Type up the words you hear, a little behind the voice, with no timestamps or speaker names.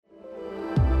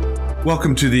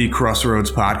Welcome to the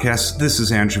Crossroads Podcast. This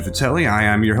is Andrew Vitelli. I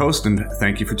am your host, and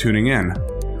thank you for tuning in.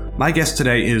 My guest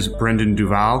today is Brendan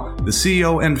Duval, the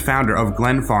CEO and founder of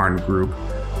Glenfarne Group.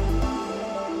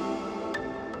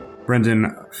 Brendan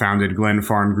founded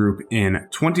Glenfarne Group in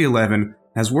 2011,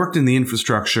 has worked in the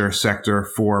infrastructure sector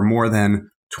for more than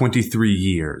 23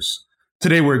 years.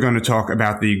 Today we're going to talk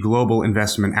about the global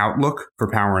investment outlook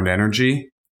for power and energy,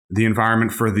 the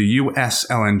environment for the U.S.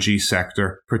 LNG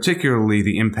sector, particularly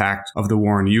the impact of the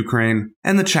war in Ukraine,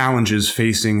 and the challenges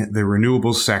facing the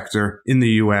renewables sector in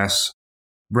the U.S.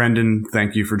 Brendan,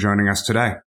 thank you for joining us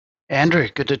today. Andrew,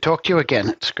 good to talk to you again.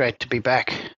 It's great to be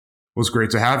back. Well, it's great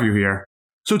to have you here.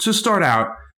 So to start out,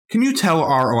 can you tell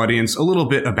our audience a little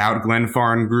bit about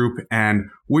Glenfarne Group and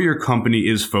where your company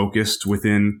is focused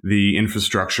within the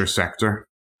infrastructure sector?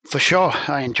 For sure.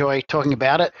 I enjoy talking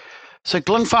about it. So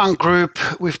Glenfarne Group,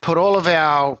 we've put all of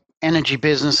our energy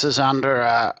businesses under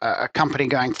a company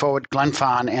going forward,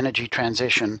 Glenfarne Energy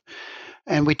Transition.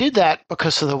 And we did that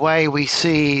because of the way we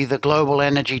see the global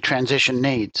energy transition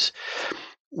needs,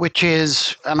 which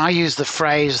is, and I use the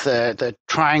phrase, the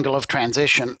triangle of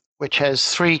transition, which has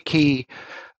three key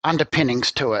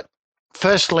underpinnings to it.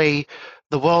 Firstly,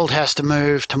 the world has to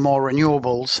move to more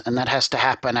renewables, and that has to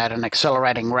happen at an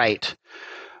accelerating rate.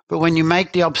 But when you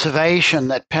make the observation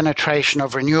that penetration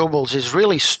of renewables is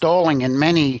really stalling in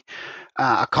many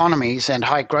economies and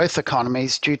high growth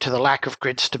economies due to the lack of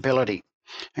grid stability.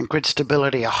 And grid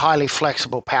stability are highly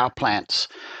flexible power plants.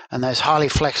 And those highly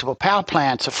flexible power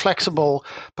plants are flexible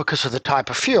because of the type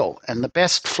of fuel. And the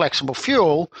best flexible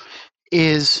fuel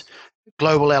is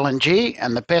global LNG.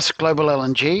 And the best global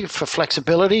LNG for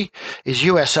flexibility is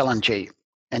US LNG.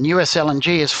 And US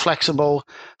LNG is flexible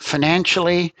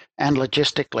financially and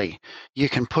logistically. You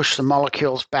can push the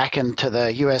molecules back into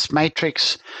the US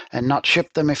matrix and not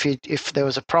ship them if there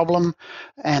was a problem.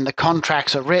 And the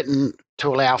contracts are written to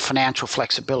allow financial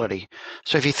flexibility.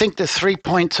 So if you think the 3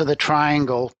 points of the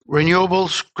triangle,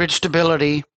 renewables, grid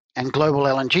stability, and global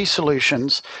LNG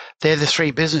solutions, they're the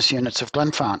three business units of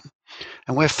Glenfarne.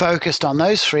 And we're focused on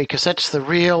those three because that's the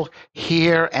real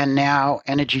here and now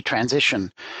energy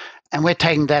transition. And we're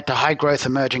taking that to high growth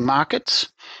emerging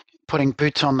markets, putting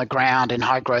boots on the ground in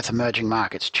high growth emerging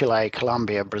markets, Chile,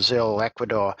 Colombia, Brazil,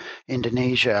 Ecuador,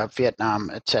 Indonesia, Vietnam,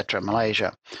 etc.,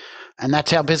 Malaysia. And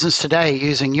that's our business today,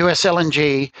 using US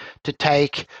LNG to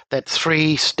take that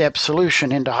three-step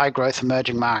solution into high-growth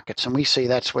emerging markets. And we see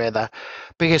that's where the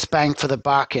biggest bang for the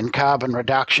buck in carbon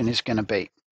reduction is going to be.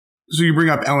 So you bring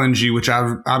up LNG, which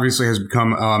obviously has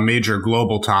become a major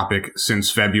global topic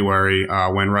since February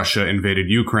when Russia invaded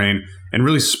Ukraine and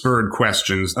really spurred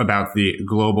questions about the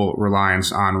global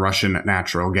reliance on Russian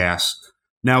natural gas.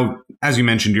 Now, as you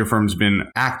mentioned, your firm's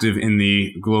been active in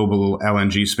the global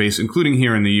LNG space, including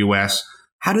here in the U.S.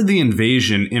 How did the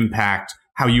invasion impact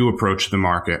how you approach the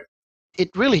market? It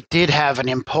really did have an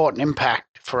important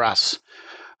impact for us.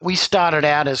 We started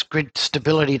out as grid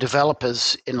stability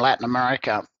developers in Latin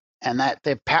America, and that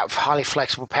they're highly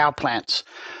flexible power plants.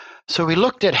 So we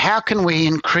looked at how can we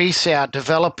increase our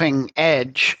developing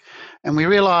edge, and we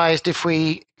realized if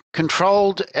we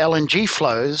controlled LNG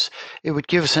flows, it would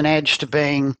give us an edge to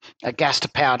being a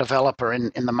gas-to-power developer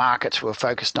in the markets we were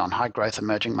focused on, high-growth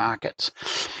emerging markets.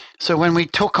 So when we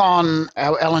took on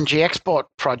our LNG export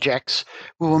projects,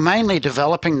 we were mainly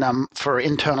developing them for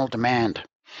internal demand.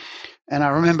 And I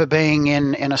remember being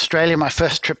in Australia, my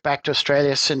first trip back to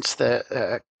Australia since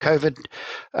the COVID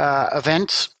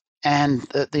events, and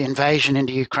the invasion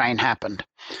into Ukraine happened.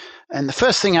 And the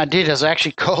first thing I did is I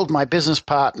actually called my business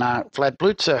partner, Vlad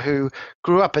Blutzer, who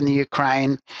grew up in the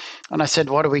Ukraine, and I said,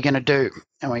 what are we going to do?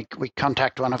 And we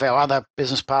contacted one of our other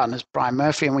business partners, Brian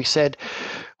Murphy, and we said,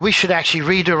 we should actually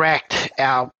redirect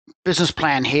our business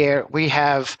plan here. We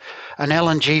have an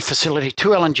LNG facility, 2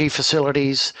 LNG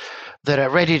facilities that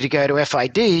are ready to go to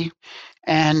FID,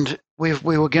 and we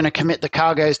were going to commit the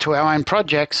cargoes to our own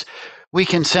projects. We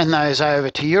can send those over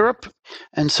to Europe.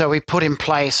 And so we put in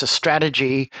place a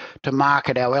strategy to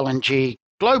market our LNG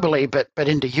globally, but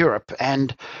into Europe.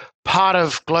 And part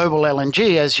of global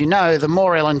LNG, as you know, the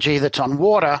more LNG that's on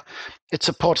water, it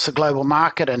supports the global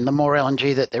market. And the more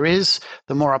LNG that there is,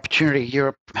 the more opportunity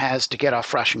Europe has to get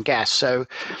off Russian gas. So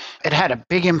it had a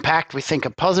big impact, we think a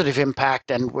positive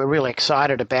impact, and we're really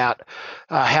excited about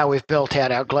how we've built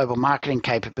out our global marketing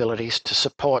capabilities to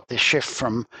support this shift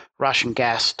from Russian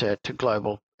gas to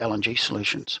global LNG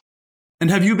solutions. And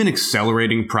have you been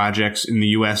accelerating projects in the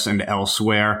U.S. and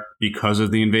elsewhere because of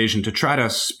the invasion to try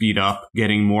to speed up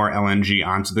getting more LNG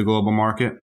onto the global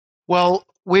market? Well,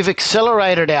 we've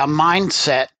accelerated our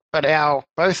mindset, but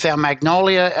both our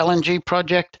Magnolia LNG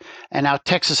project and our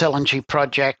Texas LNG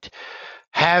project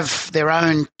have their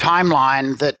own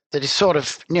timeline that is sort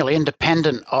of nearly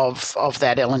independent of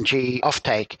that LNG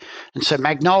offtake. And so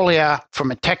Magnolia,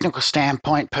 from a technical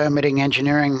standpoint, permitting,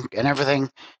 engineering, and everything,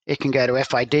 it can go to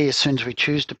FID as soon as we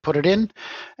choose to put it in.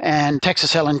 And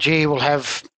Texas LNG will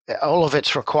have all of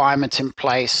its requirements in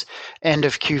place end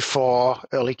of Q4,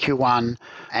 early Q1,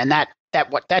 and that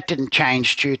didn't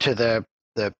change due to the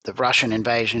Russian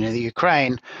invasion of the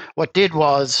Ukraine. What did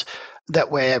was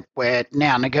that we're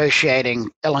now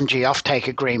negotiating LNG offtake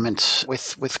agreements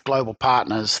with global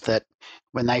partners that,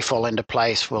 when they fall into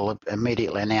place, will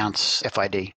immediately announce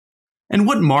FID. And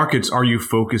what markets are you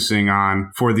focusing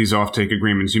on for these offtake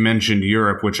agreements? You mentioned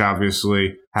Europe, which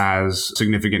obviously has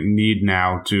significant need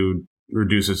now to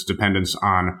reduce its dependence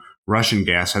on Russian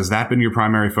gas. Has that been your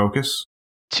primary focus?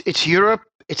 It's Europe,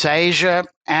 it's Asia,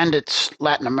 and it's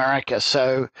Latin America.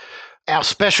 So our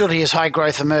specialty is high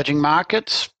growth emerging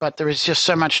markets, but there is just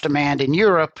so much demand in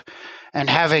Europe, and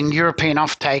having European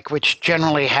offtake, which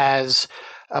generally has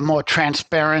a more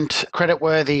transparent,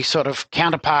 creditworthy sort of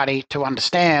counterparty to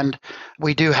understand.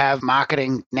 We do have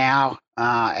marketing now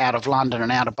out of London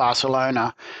and out of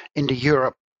Barcelona into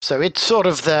Europe. So it's sort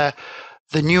of the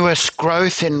newest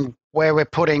growth in where we're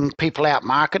putting people out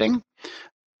marketing,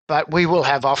 but we will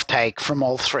have offtake from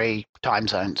all three time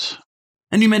zones.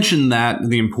 And you mentioned that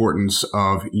the importance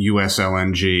of US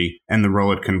LNG and the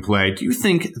role it can play. Do you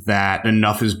think that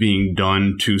enough is being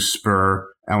done to spur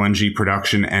LNG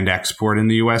production and export in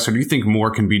the US, or do you think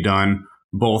more can be done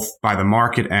both by the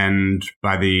market and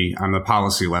on the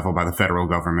policy level by the federal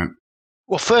government?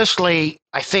 Well, firstly,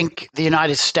 I think the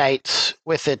United States,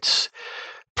 with its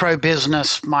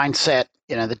pro-business mindset,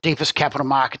 the deepest capital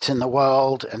markets in the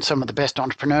world and some of the best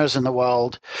entrepreneurs in the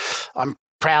world, I'm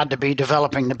proud to be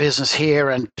developing the business here.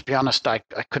 And to be honest, I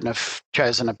couldn't have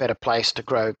chosen a better place to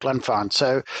grow Glenfarne.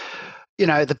 So,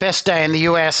 the best day in the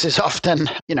US is often,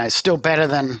 still better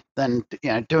than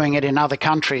doing it in other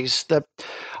countries.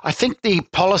 I think the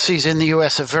policies in the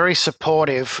US are very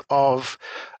supportive of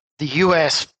the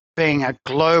US being a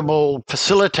global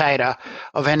facilitator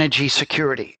of energy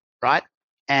security, right?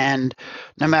 And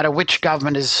no matter which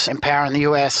government is in power in the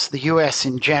US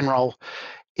in general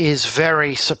is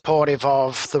very supportive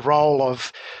of the role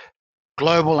of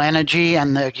global energy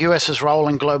and the US's role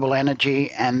in global energy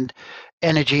and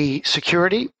energy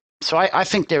security. So I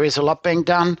think there is a lot being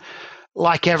done.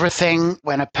 Like everything,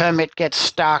 when a permit gets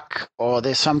stuck or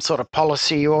there's some sort of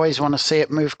policy, you always want to see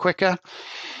it move quicker.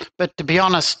 But to be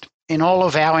honest, in all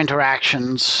of our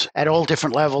interactions at all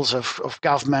different levels of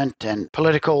government and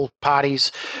political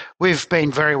parties, we've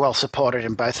been very well supported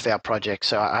in both of our projects.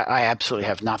 So I absolutely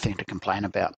have nothing to complain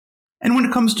about. And when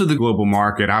it comes to the global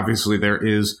market, obviously there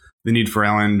is the need for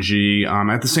LNG.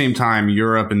 At the same time,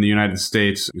 Europe and the United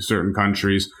States, certain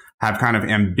countries, have kind of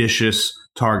ambitious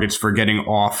targets for getting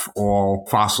off all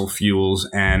fossil fuels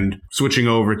and switching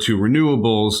over to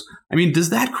renewables. I mean, does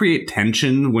that create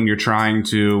tension when you're trying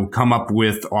to come up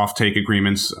with offtake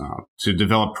agreements to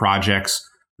develop projects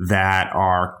that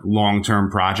are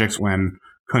long-term projects when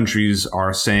countries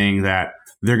are saying that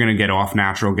they're going to get off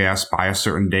natural gas by a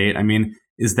certain date? I mean,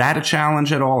 is that a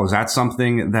challenge at all? Is that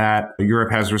something that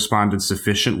Europe has responded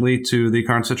sufficiently to the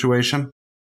current situation?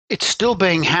 It's still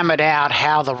being hammered out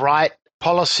how the right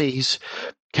policies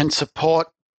can support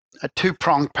a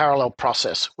two-pronged parallel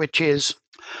process, which is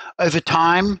over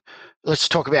time. Let's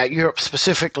talk about Europe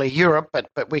specifically,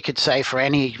 but we could say for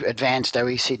any advanced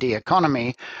OECD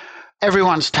economy,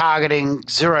 everyone's targeting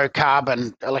zero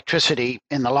carbon electricity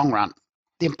in the long run.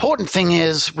 The important thing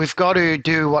is we've got to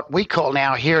do what we call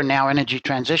now here and now energy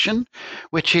transition,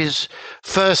 which is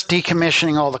first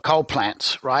decommissioning all the coal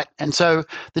plants, right? And so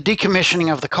the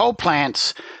decommissioning of the coal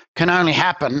plants can only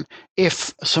happen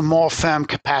if some more firm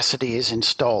capacity is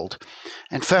installed.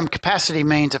 And firm capacity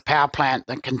means a power plant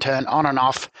that can turn on and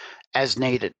off as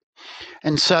needed.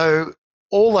 And so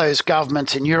all those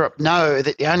governments in Europe know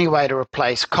that the only way to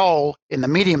replace coal in the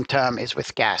medium term is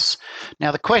with gas.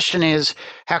 Now, the question is,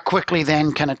 how quickly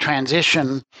then can a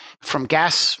transition from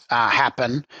gas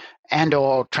happen and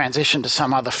or transition to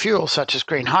some other fuel, such as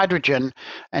green hydrogen?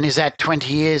 And is that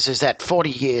 20 years? Is that 40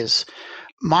 years?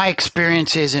 My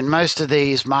experience is in most of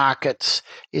these markets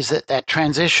is that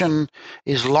transition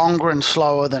is longer and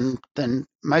slower than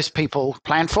most people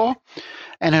plan for.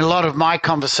 And in a lot of my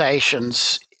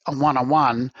conversations on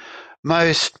one-on-one,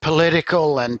 most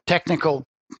political and technical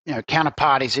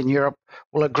counterparties in Europe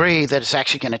will agree that it's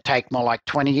actually going to take more like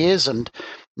 20 years and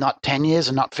not 10 years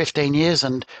and not 15 years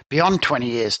and beyond 20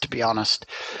 years, to be honest.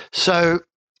 So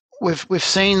we've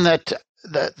seen that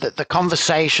the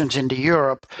conversations into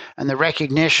Europe and the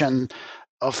recognition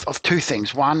of two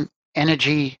things. One,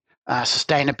 energy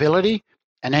sustainability,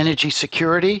 and energy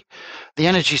security. The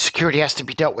energy security has to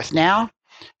be dealt with now.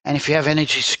 And if you have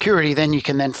energy security, then you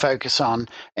can then focus on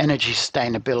energy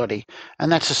sustainability.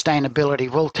 And that sustainability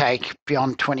will take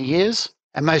beyond 20 years,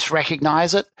 and most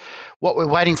recognize it. What we're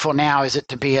waiting for now is it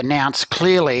to be announced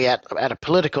clearly at a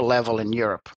political level in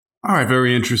Europe. All right,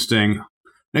 very interesting.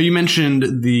 Now, you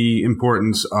mentioned the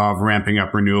importance of ramping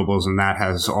up renewables, and that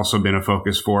has also been a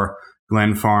focus for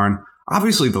Glenfarne.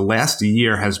 Obviously, the last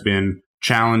year has been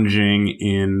challenging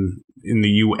in the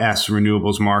U.S.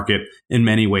 renewables market in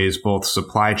many ways, both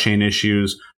supply chain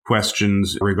issues,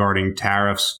 questions regarding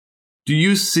tariffs. Do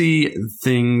you see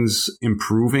things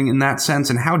improving in that sense?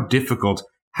 And how difficult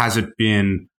has it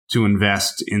been to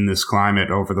invest in this climate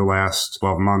over the last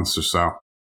 12 months or so?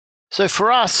 So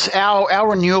for us,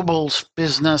 our renewables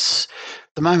business,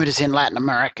 the moment is in Latin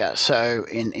America. So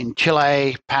in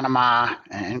Chile, Panama,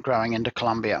 and growing into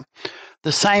Colombia.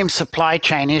 The same supply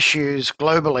chain issues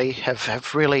globally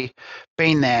have really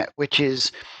been there, which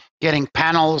is getting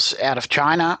panels out of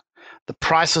China, the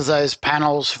price of those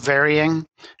panels varying,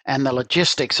 and the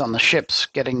logistics on the ships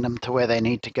getting them to where they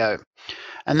need to go.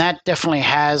 And that definitely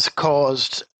has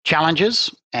caused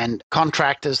challenges, and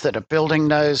contractors that are building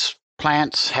those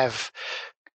plants have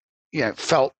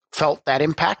felt that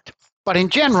impact. But in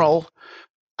general,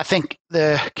 I think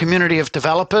the community of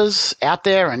developers out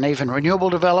there, and even renewable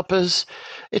developers,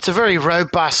 it's a very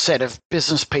robust set of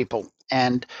business people,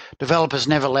 and developers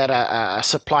never let a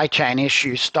supply chain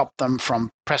issue stop them from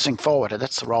pressing forward.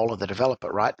 That's the role of the developer,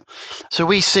 right? So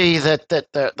we see that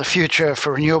the future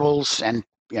for renewables, and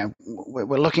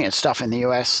we're looking at stuff in the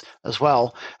US as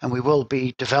well, and we will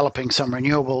be developing some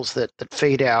renewables that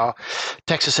feed our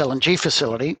Texas LNG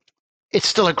facility. It's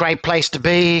still a great place to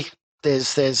be.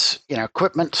 There's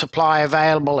equipment supply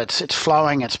available. It's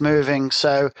flowing. It's moving.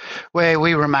 So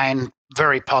we remain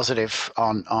very positive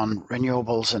on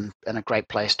renewables and a great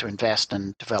place to invest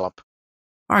and develop.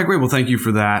 All right, great. Well, thank you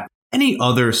for that. Any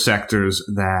other sectors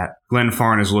that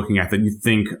Glenfarne is looking at that you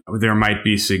think there might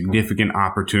be significant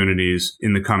opportunities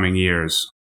in the coming years?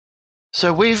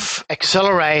 So we've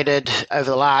accelerated over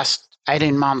the last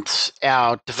 18 months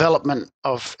our development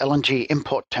of LNG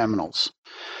import terminals.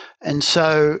 And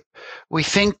so we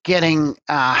think getting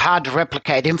hard to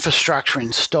replicate infrastructure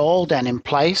installed and in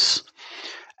place,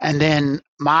 and then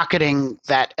marketing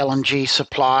that LNG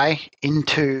supply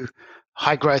into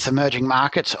high growth emerging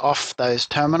markets off those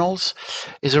terminals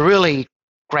is a really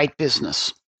great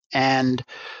business. And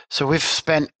so we've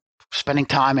spending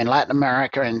time in Latin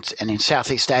America and in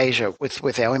Southeast Asia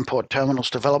with our import terminals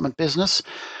development business.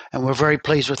 And we're very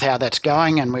pleased with how that's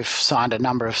going. And we've signed a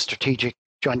number of strategic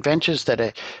joint ventures that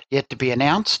are yet to be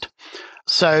announced.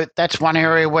 So that's one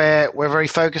area where we're very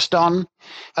focused on.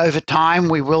 Over time,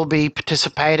 we will be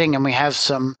participating, and we have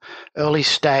some early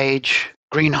stage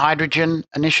green hydrogen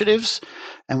initiatives.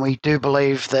 And we do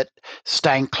believe that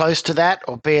staying close to that,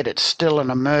 albeit it's still an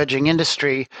emerging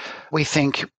industry, we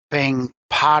think being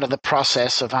part of the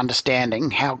process of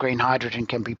understanding how green hydrogen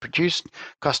can be produced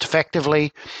cost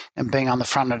effectively and being on the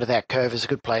front end of that curve is a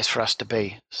good place for us to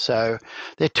be. So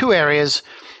there are two areas,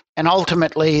 and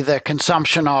ultimately the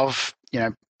consumption of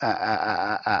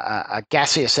a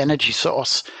gaseous energy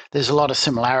source, there's a lot of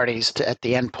similarities at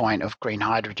the end point of green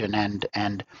hydrogen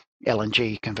and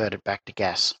LNG converted back to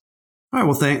gas. All right,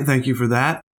 well, thank you for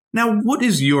that. Now, what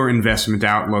is your investment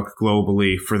outlook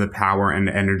globally for the power and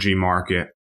energy market?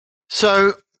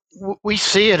 So we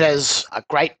see it as a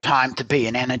great time to be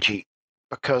in energy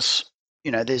because,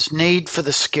 there's need for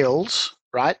the skills,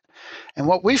 right? And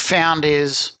what we've found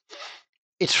is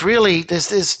it's really,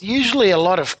 there's usually a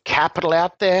lot of capital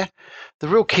out there. The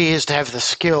real key is to have the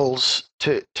skills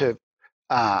to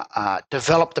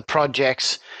develop the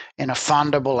projects in a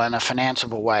fundable and a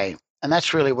financeable way. And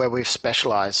that's really where we've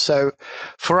specialized. So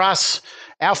for us,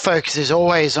 our focus is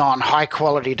always on high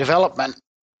quality development.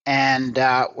 And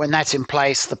when that's in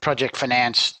place, the project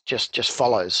finance just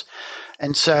follows.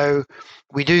 And so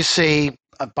we do see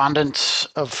abundance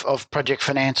of project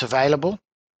finance available,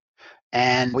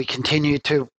 and we continue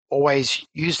to always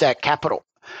use that capital.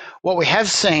 What we have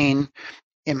seen,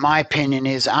 in my opinion,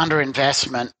 is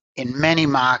underinvestment in many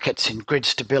markets in grid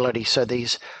stability. So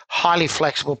these highly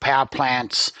flexible power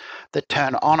plants that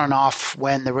turn on and off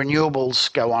when the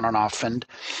renewables go on and off. And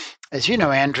as you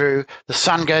know, Andrew, the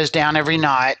sun goes down every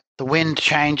night, the wind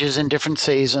changes in different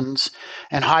seasons,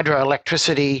 and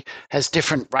hydroelectricity has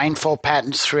different rainfall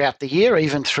patterns throughout the year,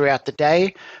 even throughout the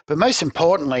day. But most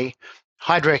importantly,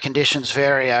 hydro conditions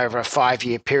vary over a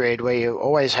 5-year period where you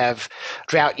always have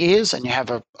drought years and you have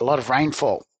a lot of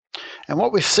rainfall. And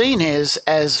what we've seen is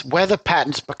as weather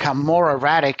patterns become more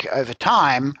erratic over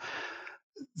time,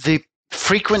 the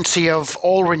frequency of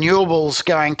all renewables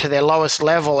going to their lowest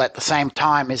level at the same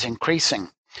time is increasing.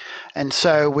 And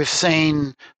so we've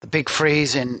seen the big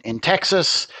freeze in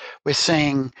Texas. We're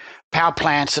seeing power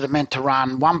plants that are meant to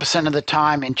run 1% of the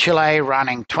time in Chile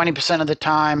running 20% of the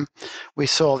time. We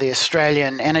saw the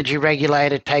Australian energy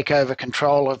regulator take over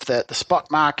control of the spot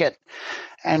market.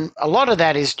 And a lot of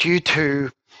that is due to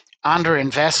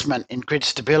underinvestment in grid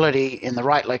stability in the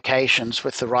right locations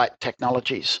with the right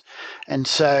technologies. And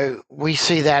so we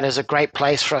see that as a great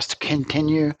place for us to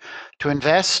continue to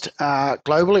invest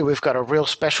globally. We've got a real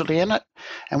specialty in it,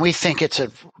 and we think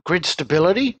grid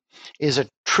stability is a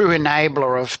true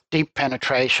enabler of deep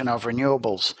penetration of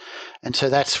renewables. And so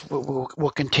we'll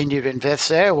continue to invest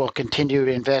there. We'll continue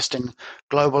to invest in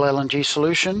global LNG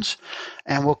solutions,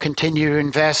 and we'll continue to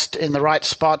invest in the right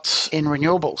spots in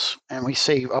renewables. And we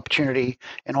see opportunity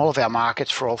in all of our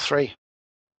markets for all three.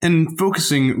 And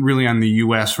focusing really on the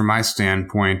U.S. from my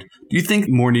standpoint, do you think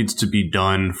more needs to be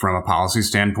done from a policy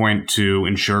standpoint to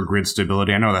ensure grid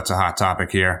stability? I know that's a hot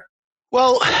topic here.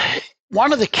 Well,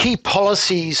 one of the key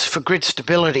policies for grid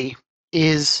stability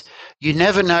is you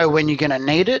never know when you're going to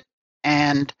need it.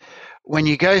 And when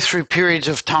you go through periods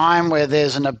of time where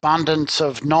there's an abundance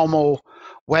of normal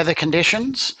weather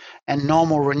conditions and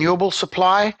normal renewable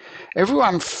supply,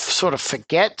 everyone sort of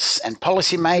forgets, and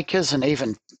policymakers and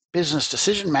even business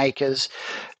decision makers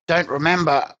don't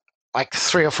remember like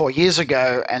 3 or 4 years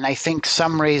ago, and they think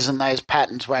some reason those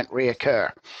patterns won't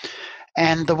reoccur.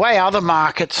 And the way other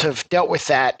markets have dealt with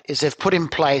that is they've put in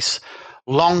place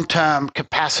long-term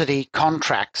capacity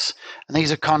contracts. And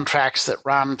these are contracts that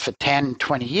run for 10,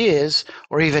 20 years,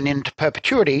 or even into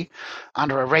perpetuity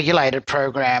under a regulated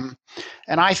program.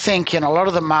 And I think in a lot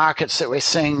of the markets that we're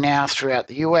seeing now throughout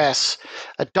the US,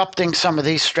 adopting some of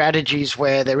these strategies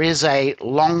where there is a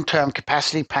long-term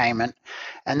capacity payment,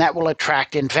 and that will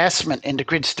attract investment into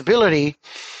grid stability,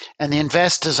 and the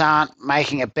investors aren't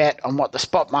making a bet on what the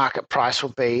spot market price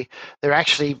will be. They're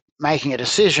actually making a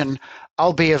decision.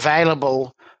 I'll be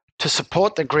available to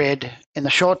support the grid in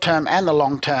the short term and the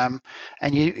long term,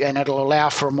 and it'll allow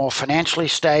for a more financially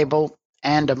stable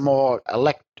and a more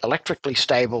electrically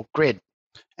stable grid.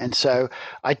 And so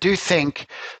I do think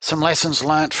some lessons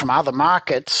learned from other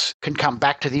markets can come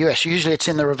back to the US. Usually it's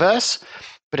in the reverse,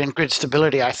 but in grid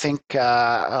stability, I think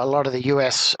a lot of the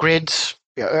US grids,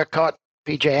 ERCOT,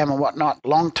 PJM and whatnot,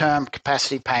 long-term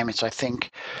capacity payments, I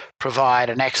think, provide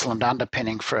an excellent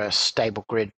underpinning for a stable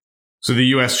grid. So the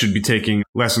U.S. should be taking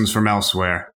lessons from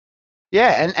elsewhere.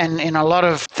 Yeah, and in a lot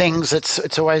of things,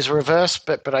 it's always reverse,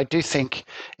 but I do think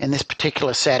in this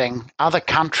particular setting, other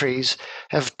countries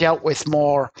have dealt with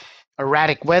more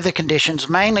erratic weather conditions,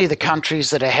 mainly the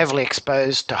countries that are heavily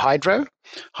exposed to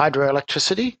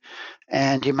hydroelectricity.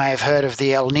 And you may have heard of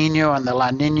the El Nino and the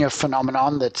La Nina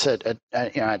phenomenon. That's a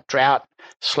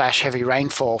drought/heavy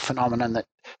rainfall phenomenon that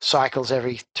cycles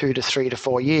every 2 to 3 to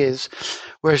 4 years.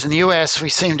 Whereas in the US, we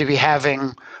seem to be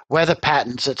having weather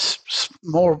patterns that's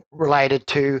more related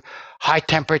to high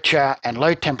temperature and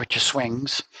low temperature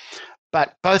swings.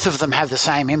 But both of them have the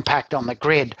same impact on the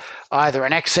grid, either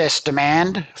an excess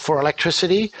demand for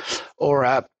electricity or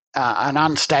an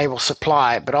unstable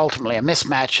supply, but ultimately a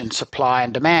mismatch in supply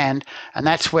and demand. And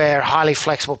that's where highly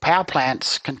flexible power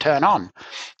plants can turn on.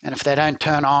 And if they don't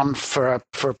turn on for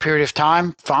a period of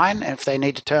time, fine. And if they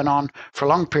need to turn on for a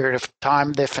long period of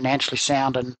time, they're financially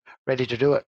sound and ready to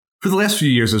do it. For the last few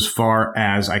years, as far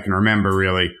as I can remember,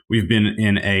 really, we've been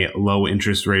in a low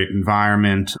interest rate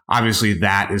environment. Obviously,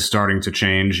 that is starting to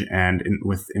change. And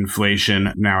with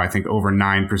inflation now, I think over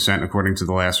 9%, according to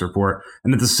the last report.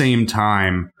 And at the same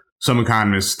time, some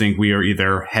economists think we are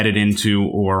either headed into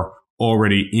or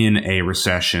already in a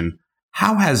recession.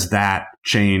 How has that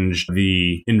changed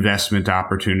the investment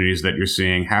opportunities that you're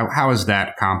seeing? How has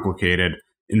that complicated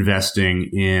investing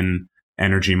in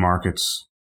energy markets?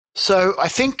 So I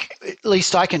think at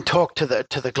least I can talk to the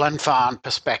Glenfarne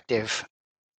perspective.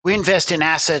 We invest in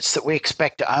assets that we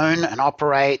expect to own and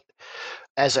operate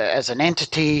as an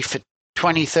entity for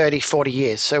 20, 30, 40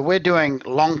 years. So we're doing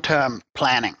long-term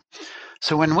planning.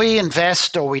 So when we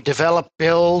invest or we develop,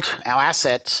 build our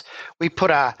assets, we put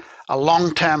a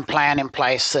long-term plan in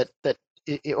place that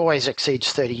it always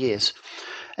exceeds 30 years.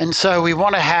 And so we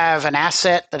want to have an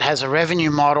asset that has a revenue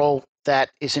model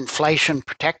that is inflation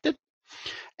protected.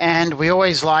 And we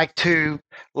always like to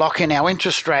lock in our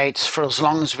interest rates for as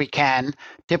long as we can,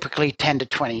 typically 10 to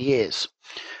 20 years.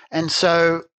 And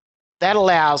so that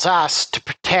allows us to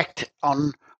protect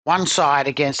on one side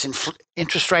against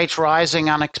interest rates rising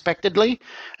unexpectedly,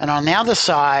 and on the other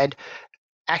side,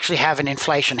 actually have an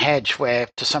inflation hedge where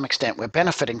to some extent we're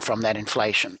benefiting from that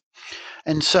inflation.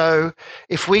 And so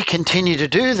if we continue to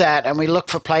do that and we look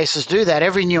for places to do that,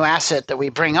 every new asset that we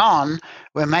bring on,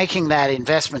 we're making that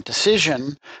investment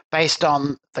decision based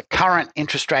on the current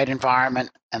interest rate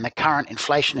environment and the current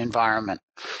inflation environment.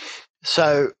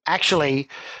 So actually,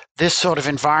 this sort of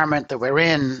environment that we're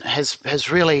in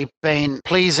has really been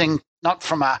pleasing, not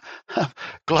from a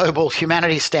global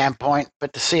humanity standpoint,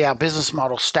 but to see our business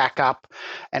model stack up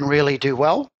and really do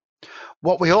well.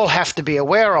 What we all have to be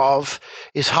aware of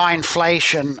is high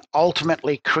inflation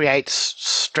ultimately creates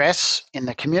stress in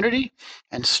the community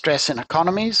and stress in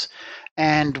economies.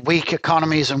 And weak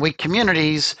economies and weak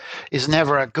communities is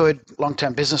never a good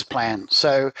long-term business plan.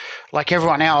 So like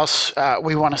everyone else,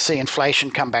 we want to see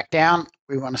inflation come back down.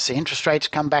 We want to see interest rates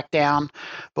come back down.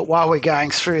 But while we're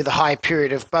going through the high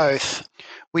period of both,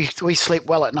 we sleep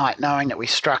well at night knowing that we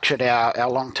structured our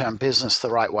long-term business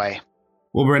the right way.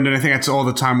 Well, Brendan, I think that's all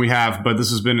the time we have, but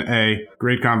this has been a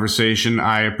great conversation.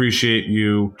 I appreciate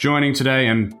you joining today,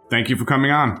 and thank you for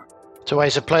coming on. It's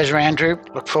always a pleasure, Andrew.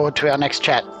 Look forward to our next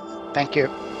chat. Thank you.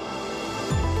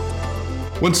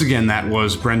 Once again, that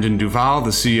was Brendan Duval,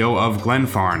 the CEO of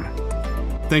Glenfarne.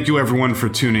 Thank you, everyone, for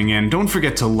tuning in. Don't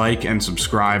forget to like and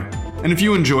subscribe. And if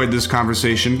you enjoyed this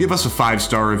conversation, give us a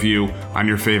 5-star review on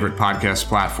your favorite podcast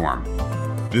platform.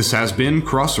 This has been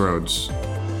Crossroads.